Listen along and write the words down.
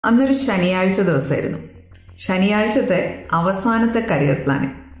അന്നൊരു ശനിയാഴ്ച ദിവസമായിരുന്നു. ശനിയാഴ്ചത്തെ അവസാനത്തെ കരിയർ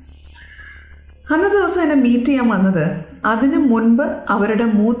പ്ലാനിങ്. അന്നത്തെ ദിവസം എന്നെ മീറ്റ് ചെയ്യാൻ വന്നത് അതിനു മുൻപ് അവരുടെ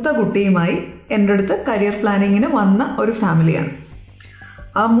മൂത്ത കുട്ടിയുമായി എൻ്റെ അടുത്ത് കരിയർ പ്ലാനിങ്ങിന് വന്ന ഒരു ഫാമിലിയാണ്.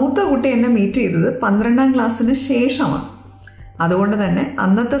 ആ മൂത്ത കുട്ടി എന്നെ മീറ്റ് ചെയ്തത് 12ാം ക്ലാസ്സിന് ശേഷമാണ്. അതുകൊണ്ട് തന്നെ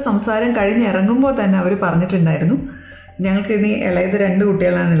അന്നത്തെ സംസാരം കഴിഞ്ഞിറങ്ങുമ്പോൾ തന്നെ അവർ പറഞ്ഞിട്ടുണ്ടായിരുന്നു, ഞങ്ങൾക്ക് ഇനി ഇളയത് 2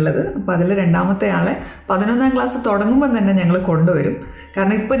 കുട്ടികളാണുള്ളത്. അപ്പോൾ അതിൽ രണ്ടാമത്തെ ആളെ 11ാം ക്ലാസ് തുടങ്ങുമ്പോൾ തന്നെ ഞങ്ങൾ കൊണ്ടുവരും.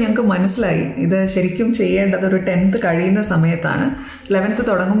 കാരണം ഇപ്പോൾ ഞങ്ങൾക്ക് മനസ്സിലായി ഇത് ശരിക്കും ചെയ്യേണ്ടത് ഒരു 10th കഴിയുന്ന സമയത്താണ്. 11th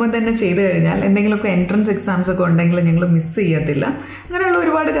തുടങ്ങുമ്പോൾ തന്നെ ചെയ്തു കഴിഞ്ഞാൽ എന്തെങ്കിലുമൊക്കെ എൻട്രൻസ് എക്സാംസ് ഒക്കെ ഉണ്ടെങ്കിൽ ഞങ്ങൾ മിസ് ചെയ്യത്തില്ല. അങ്ങനെയുള്ള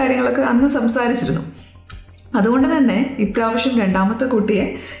ഒരുപാട് കാര്യങ്ങളൊക്കെ അന്ന് സംസാരിച്ചിരുന്നു. അതുകൊണ്ട് തന്നെ ഇപ്രാവശ്യം രണ്ടാമത്തെ കുട്ടിയെ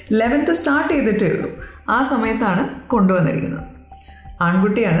 11th സ്റ്റാർട്ട് ചെയ്തിട്ടേ ഉള്ളൂ. ആ സമയത്താണ് കൊണ്ടുവന്നിരിക്കുന്നത്.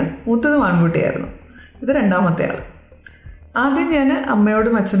 ആൺകുട്ടിയാണ്, മൂത്തതും ആൺകുട്ടിയായിരുന്നു. ഇത് രണ്ടാമത്തെ ആൾ. ആദ്യം ഞാൻ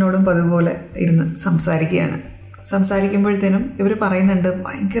അമ്മയോടും അച്ഛനോടും പതുപോലെ ഇരുന്ന് സംസാരിക്കുമ്പോഴത്തേനും ഇവർ പറയുന്നുണ്ട്,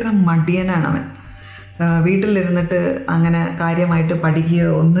 ഭയങ്കര മടിയനാണ് അവൻ, വീട്ടിലിരുന്നിട്ട് അങ്ങനെ കാര്യമായിട്ട് പഠിക്കുകയോ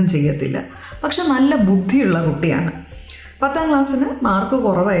ഒന്നും ചെയ്യത്തില്ല, പക്ഷെ നല്ല ബുദ്ധിയുള്ള കുട്ടിയാണ്. 10ാം ക്ലാസ്സിന് മാർക്ക്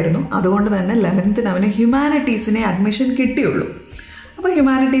കുറവായിരുന്നു. അതുകൊണ്ട് തന്നെ 11th അവന് ഹ്യൂമാനിറ്റീസിനെ അഡ്മിഷൻ കിട്ടിയുള്ളൂ. അപ്പോൾ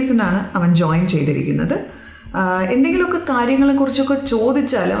ഹ്യൂമാനിറ്റീസിനാണ് അവൻ ജോയിൻ ചെയ്തിരിക്കുന്നത്. എന്തെങ്കിലുമൊക്കെ കാര്യങ്ങളെക്കുറിച്ചൊക്കെ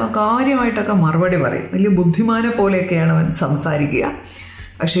ചോദിച്ചാൽ അവൻ കാര്യമായിട്ടൊക്കെ മറുപടി പറയും. വലിയ ബുദ്ധിമാനെ പോലെയൊക്കെയാണ് അവൻ സംസാരിക്കുക.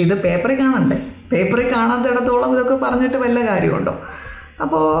 പക്ഷേ ഇത് പേപ്പറിൽ കാണണ്ടേ? പേപ്പറിൽ കാണാത്തിടത്തോളം ഇതൊക്കെ പറഞ്ഞിട്ട് വല്ല കാര്യമുണ്ടോ?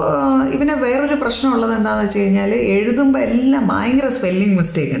 അപ്പോൾ ഇവന് വേറൊരു പ്രശ്നമുള്ളത് എന്താണെന്ന് വെച്ച് കഴിഞ്ഞാൽ, എഴുതുമ്പോൾ എല്ലാം ഭയങ്കര സ്പെല്ലിംഗ്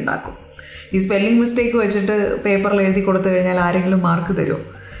മിസ്റ്റേക്ക് ഉണ്ടാക്കും. ഈ സ്പെല്ലിംഗ് മിസ്റ്റേക്ക് വെച്ചിട്ട് പേപ്പറിൽ എഴുതി കൊടുത്തു കഴിഞ്ഞാൽ ആരെങ്കിലും മാർക്ക് തരുമോ?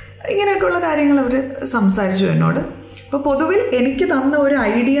 ഇങ്ങനെയൊക്കെയുള്ള കാര്യങ്ങൾ അവർ സംസാരിച്ചു എന്നോട്. അപ്പോൾ പൊതുവിൽ എനിക്ക് തന്ന ഒരു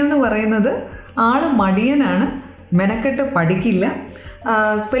ഐഡിയ എന്ന് പറയുന്നത്, ആൾ മടിയനാണ്, മെനക്കെട്ട് പഠിക്കില്ല,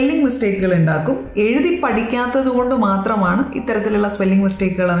 സ്പെല്ലിംഗ് മിസ്റ്റേക്കുകൾ ഉണ്ടാക്കും. എഴുതി പഠിക്കാത്തത് കൊണ്ട് മാത്രമാണ് ഇത്തരത്തിലുള്ള സ്പെല്ലിംഗ്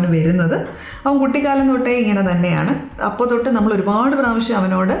മിസ്റ്റേക്കുകൾ അവന് വരുന്നത്. അവൻ കുട്ടിക്കാലം തൊട്ടേ ഇങ്ങനെ തന്നെയാണ്. അപ്പോൾ തൊട്ട് നമ്മൾ ഒരുപാട് പ്രാവശ്യം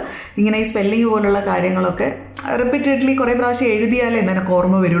അവനോട് ഇങ്ങനെ ഈ സ്പെല്ലിംഗ് പോലുള്ള കാര്യങ്ങളൊക്കെ റിപ്പീറ്റഡ്ലി കുറേ പ്രാവശ്യം എഴുതിയാലേ നിനക്ക്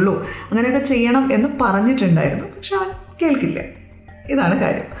ഓർമ്മ വരുള്ളൂ, അങ്ങനെയൊക്കെ ചെയ്യണം എന്ന് പറഞ്ഞിട്ടുണ്ടായിരുന്നു. പക്ഷെ അവൻ കേൾക്കില്ല. ഇതാണ്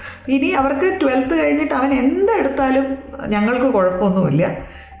കാര്യം. ഇനി അവർക്ക് 12th കഴിഞ്ഞിട്ട് അവൻ എന്തെടുത്താലും ഞങ്ങൾക്ക് കുഴപ്പമൊന്നുമില്ല.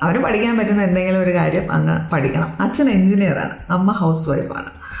 അവന് പഠിക്കാൻ പറ്റുന്ന എന്തെങ്കിലും ഒരു കാര്യം അങ്ങ് പഠിക്കണം. അച്ഛൻ എൻജിനീയറാണ്, അമ്മ ഹൗസ് വൈഫാണ്.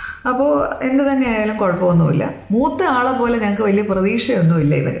 അപ്പോൾ എന്ത് തന്നെ ആയാലും കുഴപ്പമൊന്നുമില്ല. മൂത്ത ആളെ പോലെ ഞങ്ങൾക്ക് വലിയ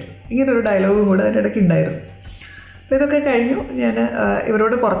പ്രതീക്ഷയൊന്നുമില്ല ഇവന്. ഇങ്ങനൊരു ഡയലോഗും കൂടെ അതിൻ്റെ ഇടയ്ക്ക് ഉണ്ടായിരുന്നു. അപ്പോൾ ഇതൊക്കെ കഴിഞ്ഞു. ഞാൻ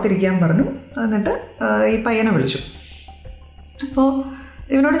ഇവരോട് പുറത്തിരിക്കാൻ പറഞ്ഞു. എന്നിട്ട് ഈ പയ്യനെ വിളിച്ചു. അപ്പോൾ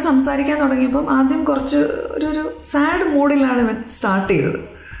ഇവനോട് സംസാരിക്കാൻ തുടങ്ങിയപ്പം ആദ്യം കുറച്ച് ഒരു സാഡ് മൂഡിലാണ് ഇവൻ സ്റ്റാർട്ട് ചെയ്തത്.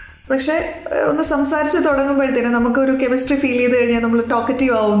 പക്ഷേ ഒന്ന് സംസാരിച്ച് തുടങ്ങുമ്പോഴത്തേനും നമുക്കൊരു കെമിസ്ട്രി ഫീൽ ചെയ്ത് കഴിഞ്ഞാൽ നമ്മൾ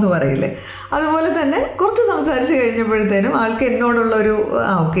ടോക്കറ്റീവ് ആവും എന്ന് പറയില്ലേ, അതുപോലെ തന്നെ കുറച്ച് സംസാരിച്ച് കഴിഞ്ഞപ്പോഴത്തേനും ആൾക്ക് എന്നോടുള്ളൊരു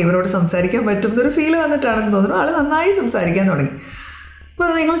ഓക്കെ ഇവരോട് സംസാരിക്കാൻ പറ്റും എന്നൊരു ഫീൽ വന്നിട്ടാണെന്ന് തോന്നുന്നു. ആൾ നന്നായി സംസാരിക്കാൻ തുടങ്ങി. അപ്പോൾ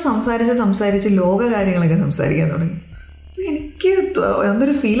നിങ്ങൾ സംസാരിച്ച് ലോക കാര്യങ്ങളൊക്കെ സംസാരിക്കാൻ തുടങ്ങി. എനിക്ക്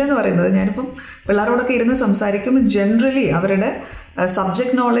എന്തൊരു ഫീലെന്ന് പറയുന്നത്, ഞാനിപ്പം പിള്ളേരോടൊക്കെ ഇരുന്ന് സംസാരിക്കുമ്പോൾ ജനറലി അവരുടെ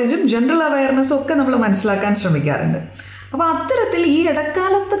സബ്ജക്റ്റ് നോളജും ജനറൽ അവയർനെസ്സും ഒക്കെ നമ്മൾ മനസ്സിലാക്കാൻ ശ്രമിക്കാറുണ്ട്. അപ്പോൾ അത്തരത്തിൽ ഈ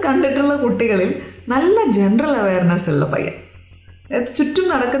ഇടക്കാലത്ത് കണ്ടിട്ടുള്ള കുട്ടികളിൽ നല്ല ജനറൽ അവയർനെസ് ഉള്ള പയ്യൻ, ചുറ്റും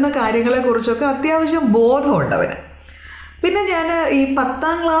നടക്കുന്ന കാര്യങ്ങളെക്കുറിച്ചൊക്കെ അത്യാവശ്യം ബോധമുണ്ട് അവന്. പിന്നെ ഞാൻ ഈ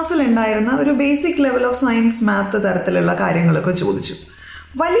 10ാം ക്ലാസ്സിലുണ്ടായിരുന്ന ഒരു basic level of science math തരത്തിലുള്ള കാര്യങ്ങളൊക്കെ ചോദിച്ചു.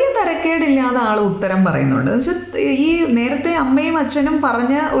 വലിയ തരക്കേടില്ലാതെ ആൾ ഉത്തരം പറയുന്നുണ്ട്. എന്ന് വെച്ചാൽ ഈ നേരത്തെ അമ്മയും അച്ഛനും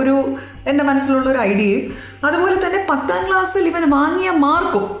പറഞ്ഞ ഒരു എൻ്റെ മനസ്സിലുള്ള ഒരു ഐഡിയയും അതുപോലെ തന്നെ 10ാം ക്ലാസ്സിൽ ഇവൻ വാങ്ങിയ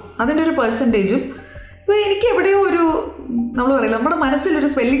മാർക്കും അതിൻ്റെ ഒരു പെർസെൻറ്റേജും ഇപ്പോൾ എനിക്ക് എവിടെയോ ഒരു നമ്മൾ പറയില്ല, നമ്മുടെ മനസ്സിലൊരു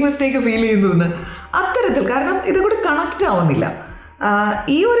സ്പെല്ലിംഗ് മിസ്റ്റേക്ക് ഫീൽ ചെയ്യുന്നു അത്തരത്തിൽ. കാരണം ഇത് കൂടി കണക്റ്റ് ആവുന്നില്ല.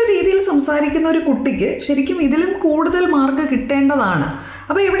 ഈ ഒരു രീതിയിൽ സംസാരിക്കുന്ന ഒരു കുട്ടിക്ക് ശരിക്കും ഇതിലും കൂടുതൽ മാർക്ക് കിട്ടേണ്ടതാണ്.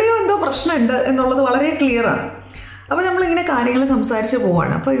 അപ്പോൾ എവിടെയോ എന്തോ പ്രശ്നമുണ്ട് എന്നുള്ളത് വളരെ ക്ലിയറാണ്. അപ്പോൾ നമ്മളിങ്ങനെ കാര്യങ്ങൾ സംസാരിച്ച്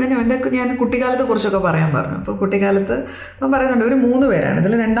പോവാണ്. അപ്പോൾ ഞാൻ കുട്ടിക്കാലത്തെ കുറിച്ചൊക്കെ പറയാൻ പറഞ്ഞു. അപ്പോൾ കുട്ടിക്കാലത്ത് അപ്പം പറയുന്നുണ്ട് ഒരു 3 പേരാണ്,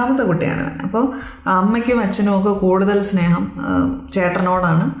 ഇതിൽ രണ്ടാമത്തെ കുട്ടിയാണ്. അപ്പോൾ അമ്മയ്ക്കും അച്ഛനും ഒക്കെ കൂടുതൽ സ്നേഹം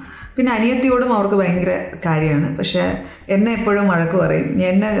ചേട്ടനോടാണ്. പിന്നെ അനിയത്തിയോടും അവർക്ക് ഭയങ്കര കാര്യമാണ്. പക്ഷേ എന്നെ എപ്പോഴും വഴക്ക് പറയും,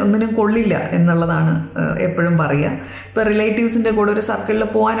 എന്നെ ഒന്നിനും കൊള്ളില്ല എന്നുള്ളതാണ് എപ്പോഴും പറയുക. ഇപ്പോൾ റിലേറ്റീവ്സിൻ്റെ കൂടെ ഒരു സർക്കിളിൽ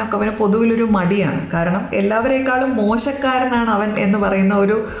പോകാനൊക്കെ അവന് പൊതുവിലൊരു മടിയാണ്. കാരണം എല്ലാവരേക്കാളും മോശക്കാരനാണ് അവൻ എന്ന് പറയുന്ന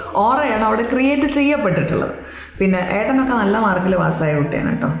ഒരു ഓറയാണ് അവിടെ ക്രിയേറ്റ് ചെയ്യപ്പെട്ടിട്ടുള്ളത്. പിന്നെ ഏട്ടനൊക്കെ നല്ല മാർക്കിൽ പാസ്സായ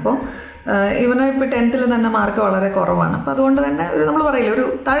കുട്ടിയാണ് കേട്ടോ. അപ്പോൾ ഇവന് ഇപ്പോൾ 10th തന്നെ മാർക്ക് വളരെ കുറവാണ്. അപ്പോൾ അതുകൊണ്ട് തന്നെ നമ്മൾ പറയില്ല, ഒരു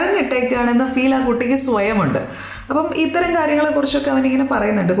തഴഞ്ഞിട്ടേക്കാണെന്ന ഫീൽ ആ കുട്ടിക്ക് സ്വയമുണ്ട്. അപ്പം ഇത്തരം കാര്യങ്ങളെക്കുറിച്ചൊക്കെ അവനിങ്ങനെ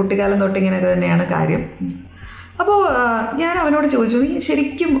പറയുന്നുണ്ട്. കുട്ടിക്കാലം തൊട്ട് ഇങ്ങനെയൊക്കെ തന്നെയാണ് കാര്യം. അപ്പോൾ ഞാൻ അവനോട് ചോദിച്ചു, നീ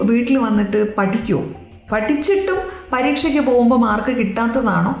ശരിക്കും വീട്ടിൽ വന്നിട്ട് പഠിക്കുമോ? പഠിച്ചിട്ടും പരീക്ഷയ്ക്ക് പോകുമ്പോൾ മാർക്ക്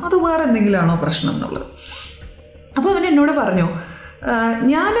കിട്ടാത്തതാണോ അത് വേറെ എന്തെങ്കിലുമാണോ പ്രശ്നം എന്നുള്ളത്. അപ്പോൾ അവൻ എന്നോട് പറഞ്ഞു,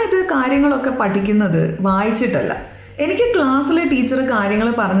 ഞാനിത് കാര്യങ്ങളൊക്കെ പഠിക്കുന്നത് വായിച്ചിട്ടല്ല, എനിക്ക് ക്ലാസ്സിലെ ടീച്ചർ കാര്യങ്ങൾ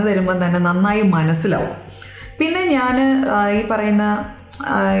പറഞ്ഞു തരുമ്പം തന്നെ നന്നായി മനസ്സിലാവും. പിന്നെ ഞാൻ ഈ പറയുന്ന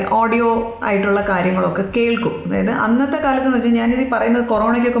ഓഡിയോ ആയിട്ടുള്ള കാര്യങ്ങളൊക്കെ കേൾക്കും. അതായത് അന്നത്തെ കാലത്ത് എന്ന് വെച്ചാൽ ഞാനിത് പറയുന്നത്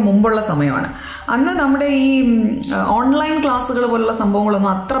കൊറോണയ്ക്കൊക്കെ മുമ്പുള്ള സമയമാണ്. അന്ന് നമ്മുടെ ഈ ഓൺലൈൻ ക്ലാസ്സുകൾ പോലുള്ള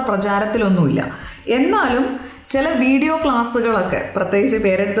സംഭവങ്ങളൊന്നും അത്ര പ്രചാരത്തിലൊന്നുമില്ല. എന്നാലും ചില വീഡിയോ ക്ലാസ്സുകളൊക്കെ, പ്രത്യേകിച്ച്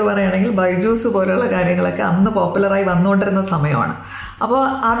പേരെടുത്ത് പറയുകയാണെങ്കിൽ ബൈജൂസ് പോലുള്ള കാര്യങ്ങളൊക്കെ അന്ന് പോപ്പുലറായി വന്നുകൊണ്ടിരുന്ന സമയമാണ്. അപ്പോൾ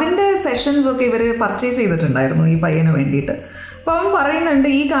അതിൻ്റെ സെഷൻസൊക്കെ ഇവർ പർച്ചേസ് ചെയ്തിട്ടുണ്ടായിരുന്നു ഈ പയ്യന് വേണ്ടിയിട്ട്. അപ്പോൾ അവൻ പറയുന്നുണ്ട്,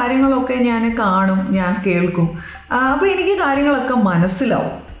 ഈ കാര്യങ്ങളൊക്കെ ഞാൻ കാണും, ഞാൻ കേൾക്കും, അപ്പോൾ എനിക്ക് കാര്യങ്ങളൊക്കെ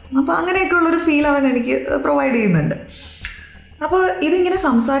മനസ്സിലാവും. അപ്പോൾ അങ്ങനെയൊക്കെയുള്ളൊരു ഫീൽ അവൻ എനിക്ക് പ്രൊവൈഡ് ചെയ്യുന്നുണ്ട്. അപ്പോൾ ഇതിങ്ങനെ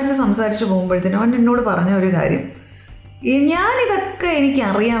സംസാരിച്ച് പോകുമ്പോഴത്തേനും അവൻ എന്നോട് പറഞ്ഞ ഒരു കാര്യം, ഞാനിതൊക്കെ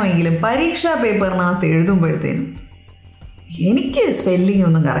എനിക്കറിയാമെങ്കിലും പരീക്ഷാ പേപ്പറിനകത്ത് എഴുതുമ്പോഴത്തേനും എനിക്ക് സ്പെല്ലിംഗ്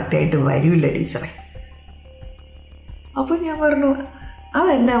ഒന്നും കറക്റ്റായിട്ട് വരില്ല ടീച്ചറെ. അപ്പോൾ ഞാൻ പറഞ്ഞു,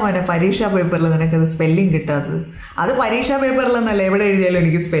 അതെന്നാ മോനെ പരീക്ഷാ പേപ്പറിൽ നിനക്കത് സ്പെല്ലിംഗ് കിട്ടാത്തത്? അത് പരീക്ഷാ പേപ്പറിലെന്നല്ല, എവിടെ എഴുതിയാലും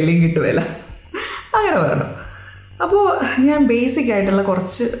എനിക്ക് സ്പെല്ലിംഗ് കിട്ടുമല്ല. അങ്ങനെ പറഞ്ഞു. അപ്പോൾ ഞാൻ ബേസിക് ആയിട്ടുള്ള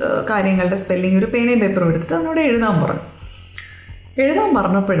കുറച്ച് കാര്യങ്ങളുടെ സ്പെല്ലിംഗ് ഒരു പേനയും പേപ്പറും എടുത്തിട്ട് അവനോട് എഴുതാൻ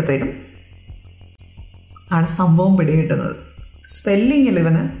പറഞ്ഞപ്പോഴത്തേനും ആണ് സംഭവം പിടികിട്ടുന്നത്. സ്പെല്ലിങ്ങിൽ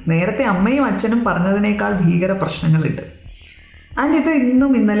ഇവന് നേരത്തെ അമ്മയും അച്ഛനും പറഞ്ഞതിനേക്കാൾ ഭീകര പ്രശ്നങ്ങളുണ്ട്. ആൻഡ് ഇത്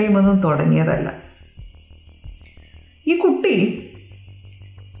ഇന്നും ഇന്നലെയും ഒന്നും തുടങ്ങിയതല്ല. ഈ കുട്ടി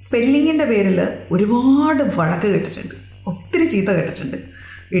സ്പെല്ലിങ്ങിൻ്റെ പേരിൽ ഒരുപാട് വഴക്ക് കേട്ടിട്ടുണ്ട്, ഒത്തിരി ചീത്ത കേട്ടിട്ടുണ്ട്.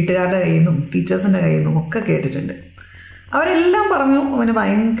 വീട്ടുകാരുടെ കയ്യിൽ നിന്നും ടീച്ചേഴ്സിൻ്റെ കയ്യിൽ നിന്നും ഒക്കെ കേട്ടിട്ടുണ്ട്. അവരെല്ലാം പറഞ്ഞു അവന്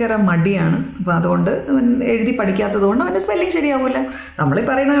ഭയങ്കര മടിയാണ്, അപ്പോൾ അതുകൊണ്ട് അവൻ എഴുതി പഠിക്കാത്തത് കൊണ്ട് അവൻ്റെ സ്പെല്ലിംഗ് ശരിയാവില്ല. നമ്മളീ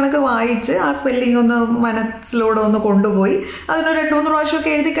പറയുന്ന കണക്ക് വായിച്ച് ആ സ്പെല്ലിംഗ് ഒന്ന് മനസ്സിലൂടെ ഒന്ന് കൊണ്ടുപോയി അതിനൊരു 2-3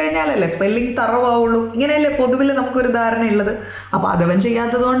 പ്രാവശ്യമൊക്കെ എഴുതി കഴിഞ്ഞാലല്ലേ സ്പെല്ലിംഗ് തറവാവുള്ളൂ. ഇങ്ങനെയല്ലേ പൊതുവിൽ നമുക്കൊരു ധാരണയുള്ളത്. അപ്പോൾ അതവൻ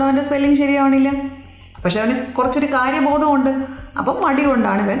ചെയ്യാത്തത് കൊണ്ട് അവൻ്റെ സ്പെല്ലിംഗ് ശരിയാവണില്ല. പക്ഷെ അവന് കുറച്ചൊരു കാര്യബോധമുണ്ട്. അപ്പം മടി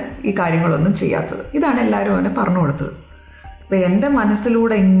കൊണ്ടാണ് ഇവൻ ഈ കാര്യങ്ങളൊന്നും ചെയ്യാത്തത്. ഇതാണ് എല്ലാവരും അവനെ പറഞ്ഞു കൊടുത്തത്. അപ്പോൾ എൻ്റെ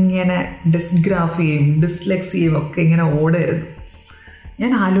മനസ്സിലൂടെ ഇങ്ങനെ ഡിസ്ഗ്രാഫിയും ഡിസ്ലെക്സിയും ഒക്കെ ഇങ്ങനെ ഓടായിരുന്നു.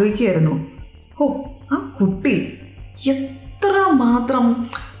 ഞാൻ ആലോചിക്കുകയായിരുന്നു, ആ കുട്ടി എത്ര മാത്രം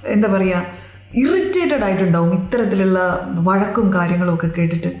എന്താ പറയുക ഇറിറ്റേറ്റഡ് ആയിട്ടുണ്ടാവും ഇത്തരത്തിലുള്ള വഴക്കും കാര്യങ്ങളും ഒക്കെ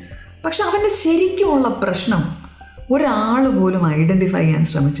കേട്ടിട്ട്. പക്ഷെ അവൻ്റെ ശരിക്കുമുള്ള പ്രശ്നം ഒരാൾ പോലും ഐഡൻറ്റിഫൈ ചെയ്യാൻ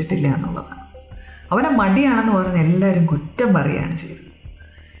ശ്രമിച്ചിട്ടില്ല എന്നുള്ളതാണ്. അവനെ മടിയാണെന്ന് പറഞ്ഞ് എല്ലാവരും കുറ്റം പറയുകയാണ് ചെയ്തത്.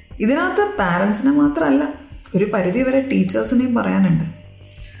 ഇതിനകത്ത് പാരൻസിനെ മാത്രമല്ല, ഒരു പരിധി വരെ ടീച്ചേഴ്സിനെയും പറയാനുണ്ട്.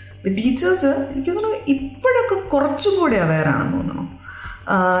 ടീച്ചേഴ്സ് എനിക്ക് തോന്നുന്നു ഇപ്പോഴൊക്കെ കുറച്ചും കൂടി അവെയറാണെന്ന് തോന്നുന്നു.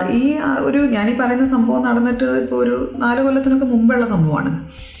 ഈ ഞാനീ പറയുന്ന സംഭവം നടന്നിട്ട് ഇപ്പോൾ ഒരു 4 കൊല്ലത്തിനൊക്കെ മുമ്പുള്ള സംഭവമാണിത്.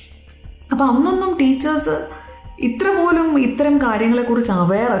 അപ്പോൾ അന്നൊന്നും ടീച്ചേഴ്സ് ഇത്തരം കാര്യങ്ങളെക്കുറിച്ച്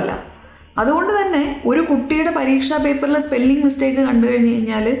അവെയറല്ല. അതുകൊണ്ട് തന്നെ ഒരു കുട്ടിയുടെ പരീക്ഷാ പേപ്പറിൽ സ്പെല്ലിംഗ് മിസ്റ്റേക്ക് കണ്ടു കഴിഞ്ഞ്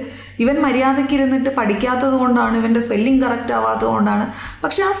കഴിഞ്ഞാൽ ഇവൻ മര്യാദയ്ക്ക് ഇരുന്നിട്ട് പഠിക്കാത്തത് കൊണ്ടാണ്, ഇവൻ്റെ സ്പെല്ലിംഗ് കറക്റ്റ് ആവാത്തത് കൊണ്ടാണ്.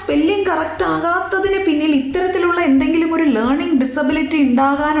 പക്ഷെ ആ സ്പെല്ലിംഗ് കറക്റ്റ് ആകാത്തതിന് പിന്നിൽ ഇത്തരത്തിലുള്ള എന്തെങ്കിലും ഒരു ലേണിംഗ് ഡിസബിലിറ്റി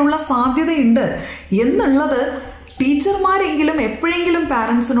ഉണ്ടാകാനുള്ള സാധ്യതയുണ്ട് എന്നുള്ളത് ടീച്ചർമാരെങ്കിലും എപ്പോഴെങ്കിലും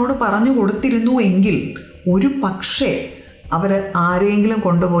പാരൻസിനോട് പറഞ്ഞു കൊടുത്തിരുന്നു എങ്കിൽ ഒരു പക്ഷേ അവർ ആരെയെങ്കിലും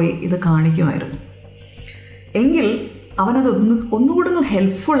കൊണ്ടുപോയി ഇത് കാണിക്കുമായിരുന്നു. എങ്കിൽ അവനത് ഒന്നുകൂടെ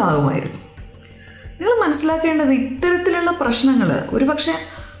ഹെൽപ്ഫുൾ ആകുമായിരുന്നു. നിങ്ങൾ മനസ്സിലാക്കേണ്ടത് ഇത്തരത്തിലുള്ള പ്രശ്നങ്ങൾ ഒരു പക്ഷേ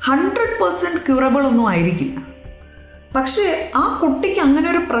 100% ക്യൂറബിൾ ഒന്നും ആയിരിക്കില്ല. പക്ഷേ ആ കുട്ടിക്ക് അങ്ങനെ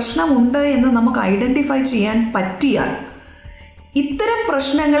ഒരു പ്രശ്നമുണ്ട് എന്ന് നമുക്ക് ഐഡൻറ്റിഫൈ ചെയ്യാൻ പറ്റിയാൽ ഇത്തരം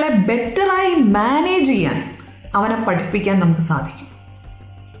പ്രശ്നങ്ങളെ ബെറ്ററായി മാനേജ് ചെയ്യാൻ അവനെ പഠിപ്പിക്കാൻ നമുക്ക് സാധിക്കും.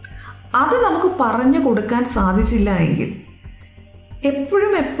 അത് നമുക്ക് പറഞ്ഞു കൊടുക്കാൻ സാധിച്ചില്ല എങ്കിൽ എപ്പോഴും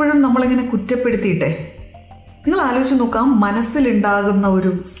നമ്മളിങ്ങനെ കുറ്റപ്പെടുത്തിയിട്ടേ, നിങ്ങൾ ആലോചിച്ച് നോക്കാം, മനസ്സിലുണ്ടാകുന്ന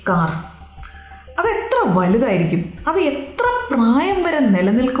ഒരു സ്കാർ അതെത്ര വലുതായിരിക്കും, അത് എത്ര പ്രായം വരെ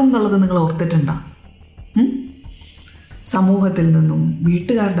നിലനിൽക്കും എന്നുള്ളത് നിങ്ങൾ ഓർത്തിട്ടുണ്ടോ? സമൂഹത്തിൽ നിന്നും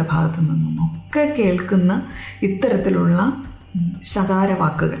വീട്ടുകാരുടെ ഭാഗത്തു നിന്നും ഒക്കെ കേൾക്കുന്ന ഇത്തരത്തിലുള്ള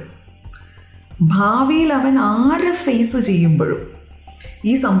ശകാരവാക്കുകൾ ഭാവിയിൽ അവൻ ആരെ ഫേസ് ചെയ്യുമ്പോഴും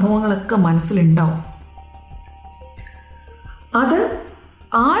ഈ സംഭവങ്ങളൊക്കെ മനസ്സിലുണ്ടാവും. അത്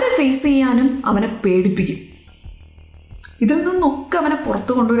ആരെ ഫേസ് ചെയ്യാനും അവനെ പേടിപ്പിക്കും. ഇതിൽ നിന്നൊക്കെ അവനെ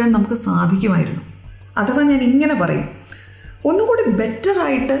പുറത്തു കൊണ്ടുവരാൻ നമുക്ക് സാധിക്കുമായിരുന്നു. അഥവാ ഞാൻ ഇങ്ങനെ പറയും, ഒന്നുകൂടി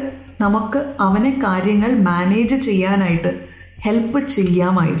ബെറ്ററായിട്ട് നമുക്ക് അവനെ കാര്യങ്ങൾ മാനേജ് ചെയ്യാനായിട്ട് ഹെൽപ്പ്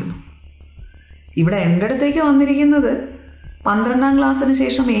ചെയ്യാമായിരുന്നു. ഇവിടെ എൻ്റെ അടുത്തേക്ക് വന്നിരിക്കുന്നത് 12ാം ക്ലാസ്സിന്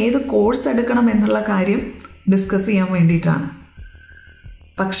ശേഷം ഏത് കോഴ്സ് എടുക്കണം എന്നുള്ള കാര്യം ഡിസ്കസ് ചെയ്യാൻ വേണ്ടിയിട്ടാണ്.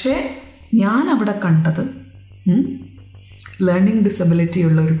 പക്ഷേ ഞാൻ അവിടെ കണ്ടത് ലേണിംഗ് ഡിസബിലിറ്റി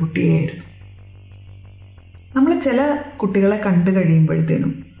ഉള്ള ഒരു കുട്ടിയായിരുന്നു. നമ്മൾ ചില കുട്ടികളെ കണ്ടു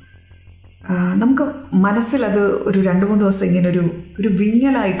കഴിയുമ്പോഴത്തേനും നമുക്ക് മനസ്സിലത് ഒരു 2-3 ദിവസം ഇങ്ങനെ ഒരു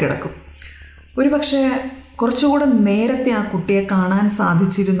വിങ്ങലായി കിടക്കും. ഒരു പക്ഷേ കുറച്ചുകൂടെ നേരത്തെ ആ കുട്ടിയെ കാണാൻ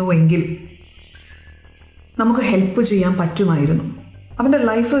സാധിച്ചിരുന്നുവെങ്കിൽ നമുക്ക് ഹെൽപ്പ് ചെയ്യാൻ പറ്റുമായിരുന്നു. അവൻ്റെ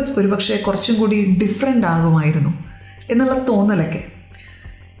ലൈഫ് ഒരു പക്ഷേ കുറച്ചും കൂടി ഡിഫറെൻ്റ് ആകുമായിരുന്നു എന്നുള്ള തോന്നലൊക്കെ.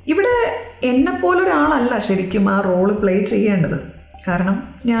 ഇവിടെ എന്നെപ്പോലൊരാളല്ല ശരിക്കും ആ റോള് പ്ലേ ചെയ്യേണ്ടത്. കാരണം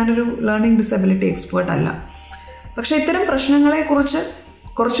ഞാനൊരു ലേണിംഗ് ഡിസബിലിറ്റി എക്സ്പേർട്ട് അല്ല. പക്ഷേ ഇത്തരം പ്രശ്നങ്ങളെക്കുറിച്ച്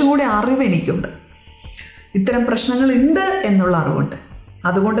കുറച്ചും കൂടി അറിവ് എനിക്കുണ്ട്. ഇത്തരം പ്രശ്നങ്ങളുണ്ട് എന്നുള്ള അറിവുണ്ട്.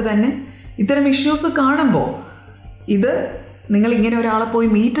 അതുകൊണ്ട് തന്നെ ഇത്തരം ഇഷ്യൂസ് കാണുമ്പോൾ ഇത് നിങ്ങൾ ഇങ്ങനെ ഒരാളെ പോയി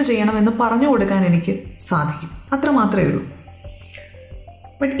മീറ്റ് ചെയ്യണമെന്ന് പറഞ്ഞു കൊടുക്കാൻ എനിക്ക് സാധിക്കും. അത്ര മാത്രമേ ഉള്ളൂ.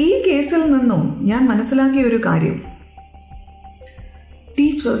 ബട്ട് ഈ കേസിൽ നിന്നും ഞാൻ മനസ്സിലാക്കിയ ഒരു കാര്യം,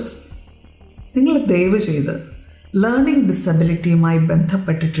 ടീച്ചേഴ്സ്, നിങ്ങൾ ദയവ് ചെയ്ത് ലേണിംഗ് ഡിസബിലിറ്റിയുമായി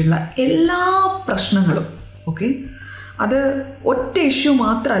ബന്ധപ്പെട്ടിട്ടുള്ള എല്ലാ പ്രശ്നങ്ങളും, ഓക്കെ, അത് ഒറ്റ ഇഷ്യൂ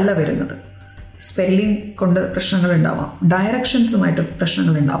മാത്രമല്ല വരുന്നത്. സ്പെല്ലിംഗ് കൊണ്ട് പ്രശ്നങ്ങളുണ്ടാവാം, ഡയറക്ഷൻസുമായിട്ട്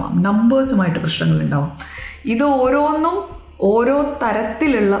പ്രശ്നങ്ങളുണ്ടാവാം, നമ്പേഴ്സുമായിട്ട് പ്രശ്നങ്ങളുണ്ടാവാം. ഇത് ഓരോന്നും ഓരോ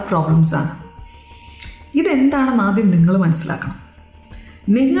തരത്തിലുള്ള പ്രോബ്ലംസാണ്. ഇതെന്താണെന്ന് ആദ്യം നിങ്ങൾ മനസ്സിലാക്കണം.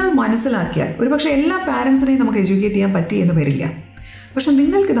 നിങ്ങൾ മനസ്സിലാക്കിയാൽ ഒരുപക്ഷെ എല്ലാ പാരൻസിനെയും നമുക്ക് എഡ്യൂക്കേറ്റ് ചെയ്യാൻ പറ്റിയെന്ന് വരില്ല. പക്ഷെ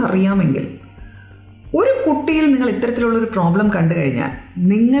നിങ്ങൾക്കിത് അറിയാമെങ്കിൽ ഒരു കുട്ടിയിൽ നിങ്ങൾ ഇത്തരത്തിലുള്ളൊരു പ്രോബ്ലം കണ്ടു കഴിഞ്ഞാൽ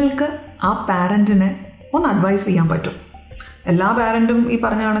നിങ്ങൾക്ക് ആ പാരൻറ്റിനെ ഒന്ന് അഡ്വൈസ് ചെയ്യാൻ പറ്റും. എല്ലാ പാരൻറ്റും ഈ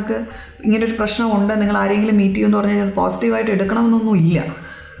പറഞ്ഞ കണക്ക് ഇങ്ങനൊരു പ്രശ്നമുണ്ട്, നിങ്ങൾ ആരെങ്കിലും മീറ്റ് ചെയ്യുമെന്ന് പറഞ്ഞാൽ അത് പോസിറ്റീവായിട്ട് എടുക്കണമെന്നൊന്നും ഇല്ല.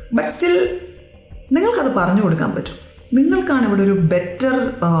 ബട്ട് സ്റ്റിൽ നിങ്ങൾക്കത് പറഞ്ഞു കൊടുക്കാൻ പറ്റും. നിങ്ങൾക്കാണ് ഇവിടെ ഒരു ബെറ്റർ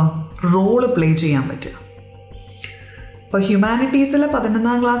റോള് പ്ലേ ചെയ്യാൻ പറ്റുക. ഇപ്പോൾ ഹ്യൂമാനിറ്റീസിൽ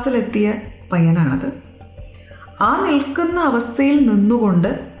 11ാം ക്ലാസ്സിലെത്തിയ പയ്യനാണത്. ആ നിൽക്കുന്ന അവസ്ഥയിൽ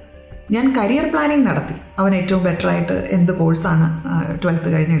നിന്നുകൊണ്ട് ഞാൻ കരിയർ പ്ലാനിങ് നടത്തി. അവൻ ഏറ്റവും ബെറ്ററായിട്ട് എന്ത് കോഴ്സാണ് 12th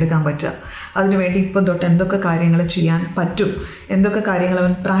കഴിഞ്ഞ് എടുക്കാൻ പറ്റുക, അതിനുവേണ്ടി ഇപ്പം തൊട്ട് എന്തൊക്കെ കാര്യങ്ങൾ ചെയ്യാൻ പറ്റും, എന്തൊക്കെ കാര്യങ്ങൾ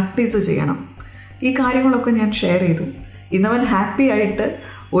അവൻ പ്രാക്ടീസ് ചെയ്യണം, ഈ കാര്യങ്ങളൊക്കെ ഞാൻ ഷെയർ ചെയ്തു. ഇന്നവൻ ഹാപ്പി ആയിട്ട്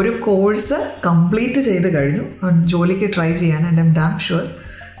ഒരു കോഴ്സ് കംപ്ലീറ്റ് ചെയ്ത് കഴിഞ്ഞു. അവൻ ജോലിക്ക് ട്രൈ ചെയ്യാൻ എൻ്റെ ഡാം ഷുവർ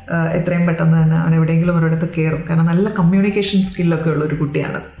എത്രയും പെട്ടെന്ന് തന്നെ അവൻ എവിടെയെങ്കിലും ഒരിടത്ത് കയറും. കാരണം നല്ല കമ്മ്യൂണിക്കേഷൻ സ്കില്ലൊക്കെ ഉള്ളൊരു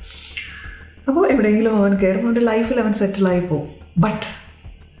കുട്ടിയാണത്. അപ്പോൾ എവിടെയെങ്കിലും അവൻ കയറും, അവൻ്റെ ലൈഫിൽ അവൻ സെറ്റിലായി പോകും. ബട്ട്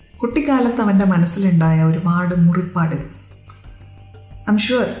കുട്ടിക്കാലത്ത് അവൻ്റെ മനസ്സിലുണ്ടായ ഒരുപാട് മുറിപ്പാടുകൾ, ഐ എം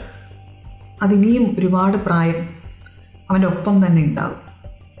ഷുവർ അതിനിയും ഒരുപാട് പ്രായം അവൻ്റെ ഒപ്പം തന്നെ ഉണ്ടാകും.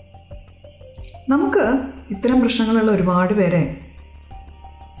 നമുക്ക് ഇത്തരം പ്രശ്നങ്ങളുള്ള ഒരുപാട് പേരെ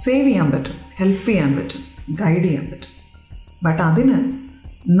സേവ് ചെയ്യാൻ പറ്റും, ഹെൽപ്പ് ചെയ്യാൻ പറ്റും, ഗൈഡ് ചെയ്യാൻ പറ്റും. ബട്ട് അതിന്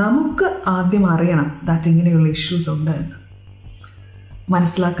നമുക്ക് ആദ്യം അറിയണം ദാറ്റ് ഇങ്ങനെയുള്ള ഇഷ്യൂസ് ഉണ്ട് എന്ന്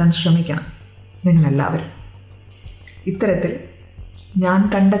മനസ്സിലാക്കാൻ ശ്രമിക്കണം നിങ്ങളെല്ലാവരും. ഇത്തരത്തിൽ ഞാൻ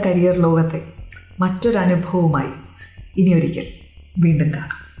കണ്ട കരിയർ ലോകത്തെ മറ്റൊരനുഭവമായി ഇനിയൊരിക്കൽ വീണ്ടും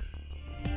കാണാം.